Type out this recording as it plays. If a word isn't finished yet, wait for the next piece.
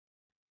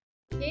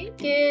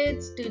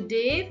kids,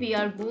 today we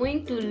are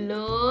going to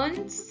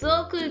learn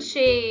circle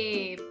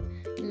shape.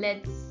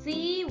 Let's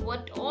see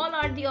what all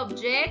are the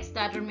objects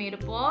that are made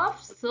up of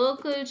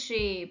circle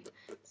shape.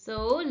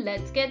 So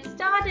let's get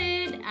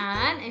started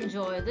and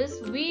enjoy this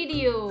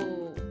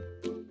video.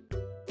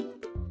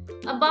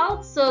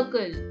 About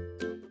circle.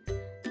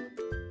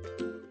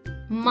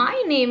 My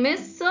name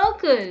is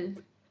Circle.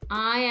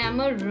 I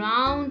am a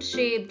round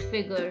shaped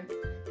figure.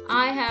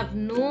 I have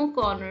no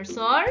corners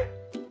or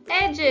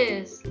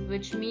edges,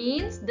 which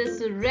means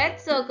this red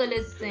circle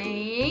is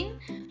saying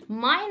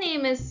my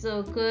name is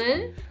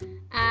Circle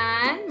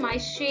and my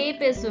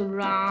shape is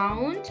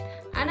round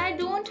and I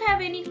don't have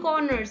any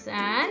corners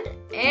and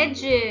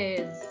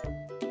edges.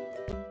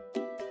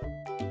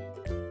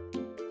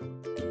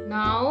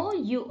 Now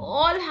you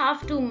all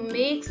have to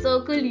make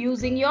circle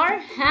using your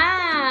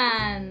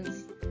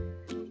hands.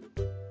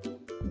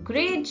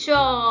 Great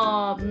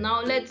job!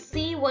 Now let's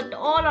see what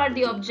all are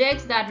the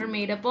objects that are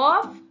made up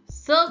of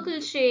circle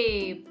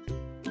shape.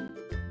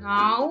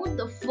 Now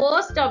the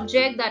first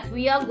object that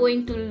we are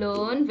going to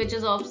learn, which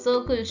is of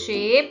circle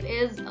shape,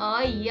 is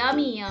a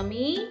yummy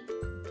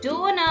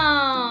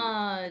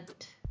donut.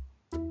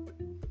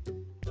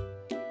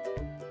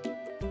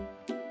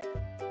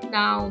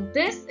 Now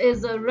this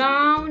is a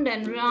round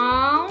and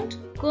round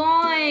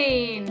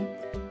coin.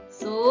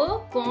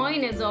 So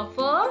coin is of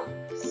a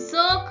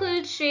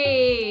circle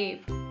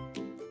shape.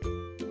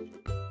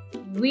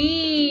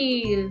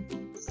 Wheel.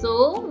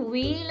 So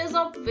wheel is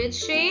of which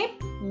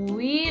shape?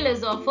 Wheel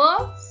is of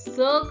a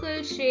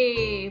circle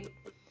shape.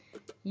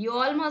 You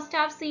all must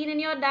have seen in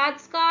your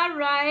dad's car,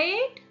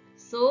 right?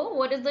 So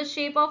what is the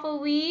shape of a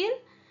wheel?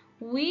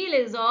 Wheel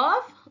is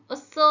of a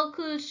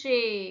circle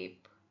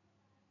shape.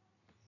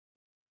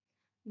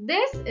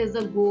 This is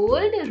a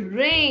gold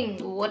ring.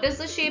 What is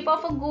the shape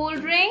of a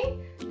gold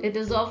ring? It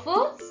is of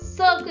a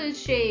circle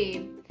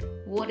shape.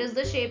 What is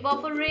the shape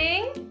of a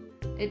ring?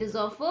 It is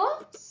of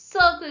a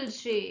circle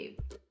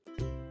shape.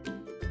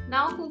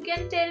 Now who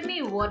can tell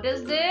me what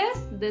is this?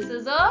 This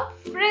is a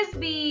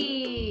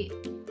frisbee.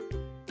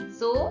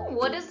 So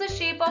what is the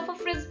shape of a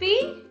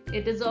frisbee?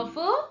 It is of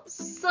a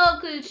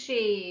circle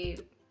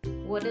shape.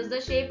 What is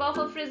the shape of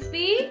a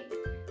frisbee?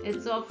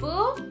 It's of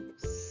a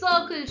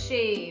circle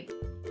shape.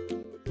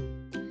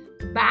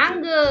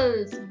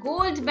 Bangles,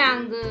 gold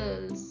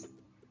bangles.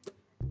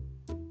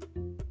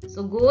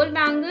 So gold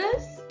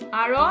bangles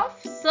are of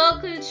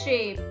circle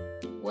shape.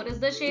 What is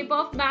the shape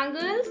of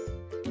bangles?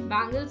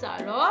 Bangles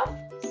are of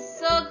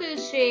circle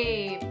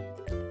shape.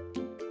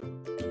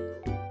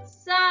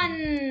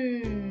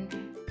 Sun,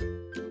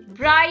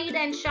 bright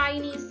and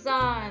shiny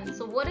sun.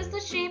 So what is the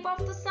shape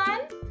of the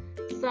sun?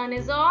 Sun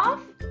is of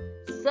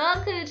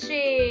circle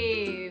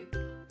shape.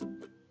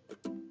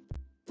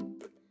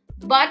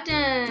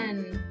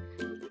 Button.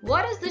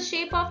 What is the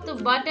shape of the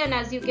button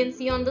as you can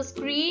see on the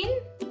screen?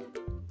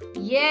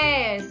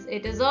 Yes,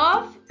 it is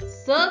of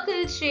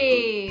circle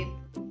shape.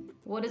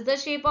 What is the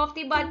shape of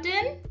the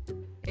button?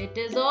 It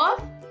is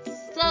of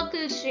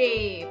circle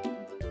shape.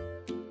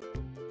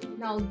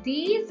 Now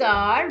these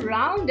are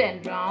round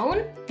and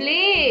round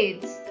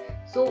plates.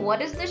 So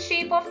what is the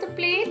shape of the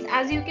plates?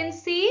 As you can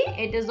see,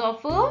 it is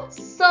of a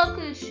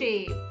circle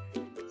shape.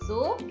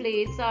 So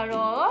plates are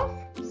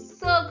of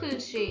circle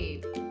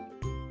shape.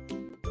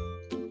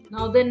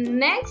 Now the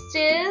next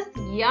is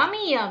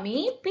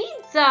yummy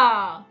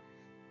pizza.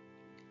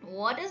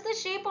 What is the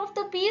shape of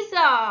the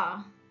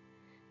pizza?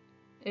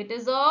 It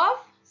is of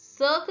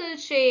circle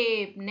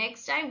shape.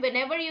 Next time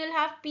whenever you will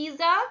have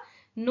pizza,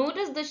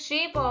 notice the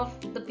shape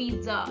of the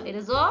pizza. It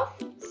is of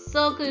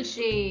circle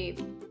shape.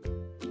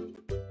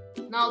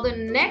 Now the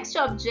next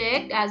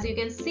object, as you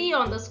can see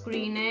on the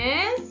screen,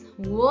 is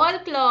wall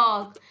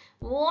clock.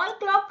 Wall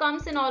clock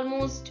comes in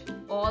almost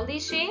all the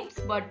shapes,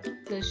 but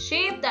the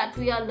shape that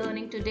we are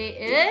learning today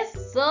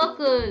is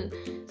circle.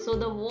 So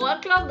the wall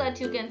clock that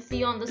you can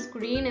see on the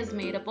screen is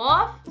made up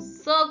of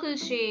circle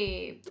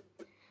shape.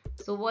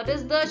 So what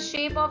is the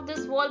shape of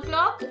this wall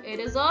clock? It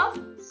is of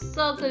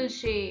circle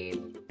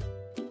shape.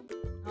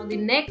 Now the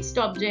next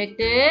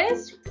object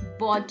is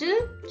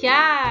bottle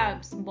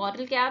caps.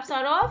 Bottle caps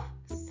are of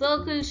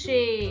circle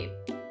shape.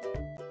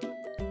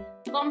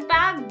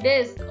 Compact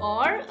disc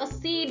or a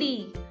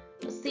CD.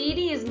 A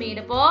CD is made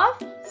up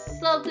of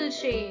circle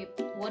shape.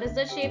 What is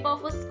the shape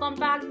of a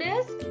compact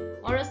disc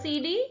or a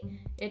CD?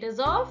 It is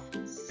of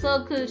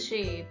circle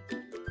shape.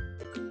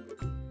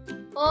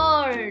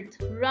 Earth,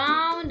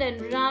 round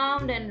and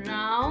round and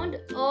round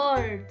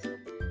earth.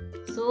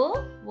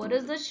 So what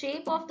is the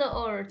shape of the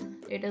earth?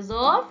 It is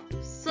of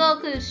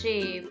circle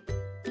shape.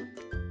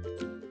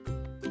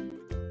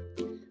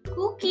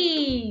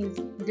 Cookies,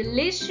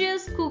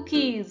 delicious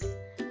cookies.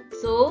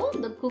 So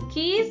the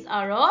cookies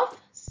are of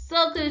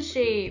circle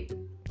shape.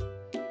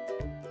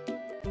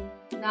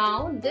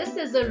 Now this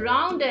is a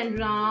round and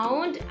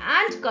round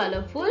and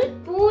colorful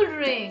pool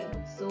ring.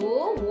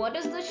 So what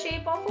is the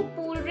shape of a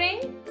pool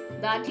ring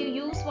that you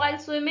use while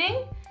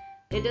swimming?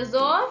 It is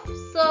of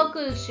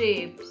circle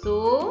shape.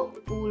 So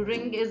pool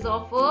ring is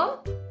of a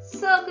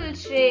circle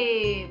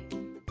shape.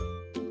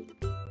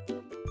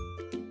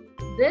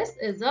 This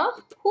is a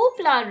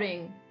hoopla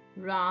ring.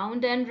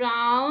 Round and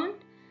round.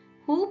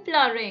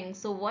 Hoopla ring.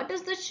 So what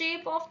is the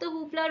shape of the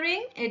hoopla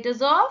ring? It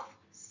is of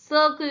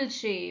circle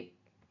shape.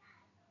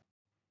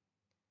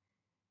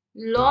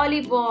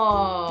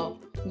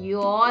 Lollipop.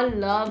 You all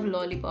love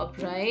lollipop,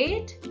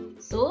 right?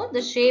 So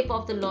the shape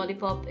of the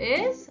lollipop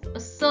is a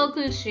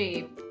circle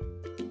shape.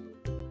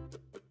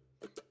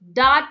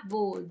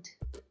 Dartboard.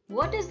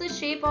 What is the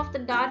shape of the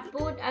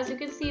dartboard as you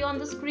can see on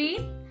the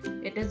screen?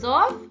 It is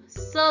of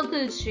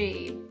circle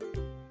shape.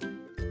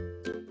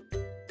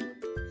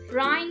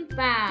 Frying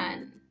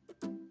pan.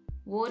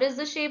 What is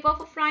the shape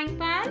of a frying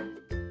pan?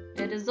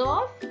 It is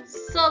of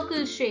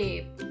circle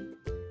shape.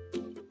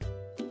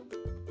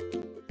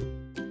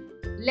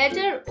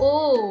 Letter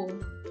O.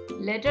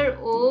 Letter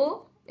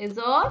O is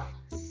of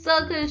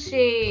circle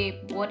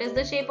shape. What is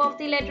the shape of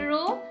the letter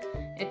O?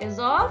 It is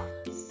of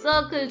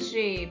circle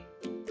shape.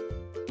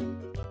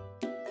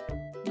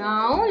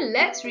 Now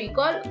let's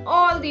recall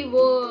all the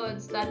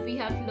words that we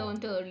have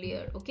learnt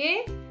earlier.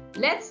 Okay,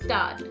 let's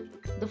start.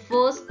 The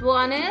first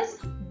one is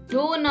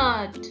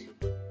donut,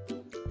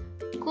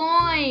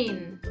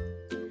 coin,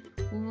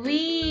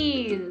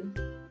 wheel,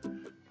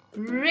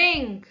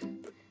 ring,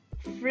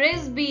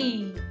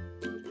 frisbee,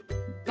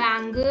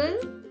 bangle,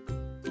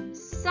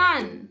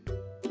 sun,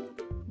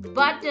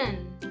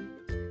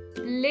 button,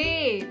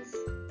 plates,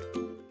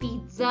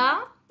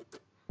 pizza,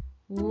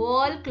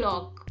 wall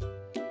clock,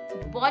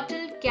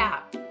 bottle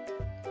cap,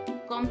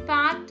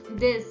 compact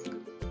disc,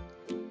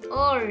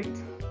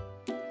 earth,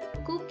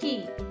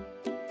 cookie,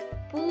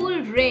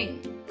 pool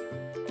ring,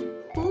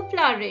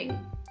 hoopla ring,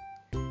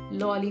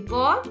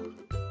 lollipop,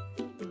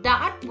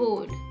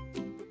 dartboard,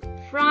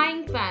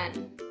 frying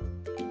pan,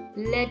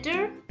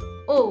 letter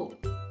O.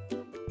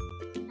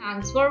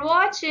 Thanks for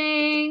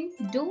watching.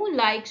 Do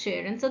like,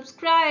 share and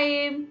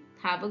subscribe.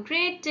 Have a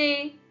great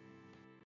day.